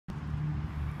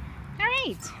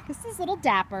right, this is little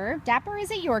Dapper. Dapper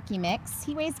is a Yorkie mix.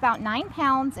 He weighs about 9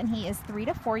 pounds and he is 3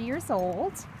 to 4 years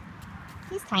old.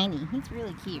 He's tiny. He's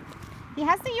really cute. He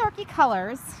has the Yorkie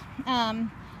colors, but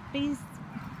he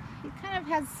kind of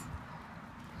has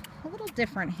a little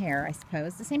different hair, I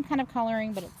suppose. The same kind of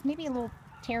coloring, but it's maybe a little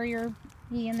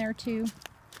terrier-y in there too.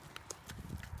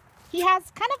 He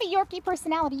has kind of a Yorkie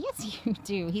personality. Yes, you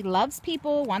do. He loves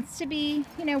people, wants to be,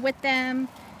 with them.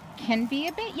 Can be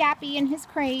a bit yappy in his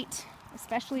crate,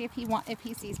 especially if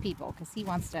he sees people, because he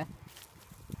wants to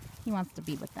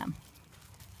be with them.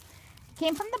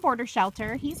 Came from the border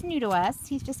shelter. He's new to us.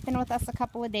 He's just been with us a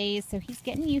couple of days, so he's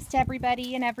getting used to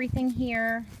everybody and everything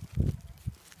here.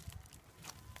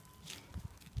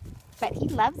 But he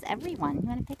loves everyone. You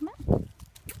want to pick him up?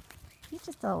 He's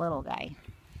just a little guy.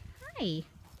 Hi.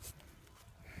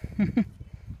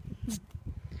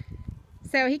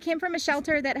 So he came from a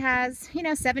shelter that has,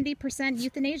 70%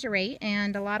 euthanasia rate,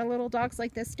 and a lot of little dogs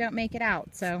like this don't make it out.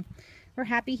 So we're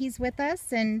happy he's with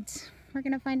us, and we're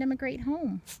going to find him a great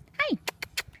home. Hi.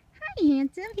 Hi,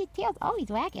 handsome. His tail's always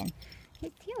wagging.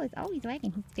 His tail is always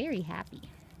wagging. He's very happy.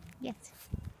 Yes.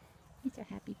 He's a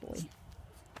happy boy.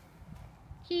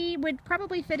 He would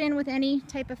probably fit in with any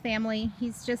type of family.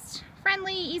 He's just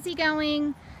friendly,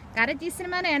 easygoing, got a decent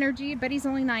amount of energy, but he's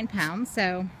only 9 pounds,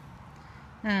 so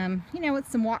with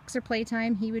some walks or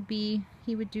playtime, he would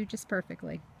do just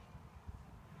perfectly.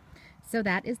 So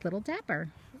that is little Dapper.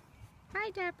 Hi,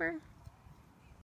 Dapper.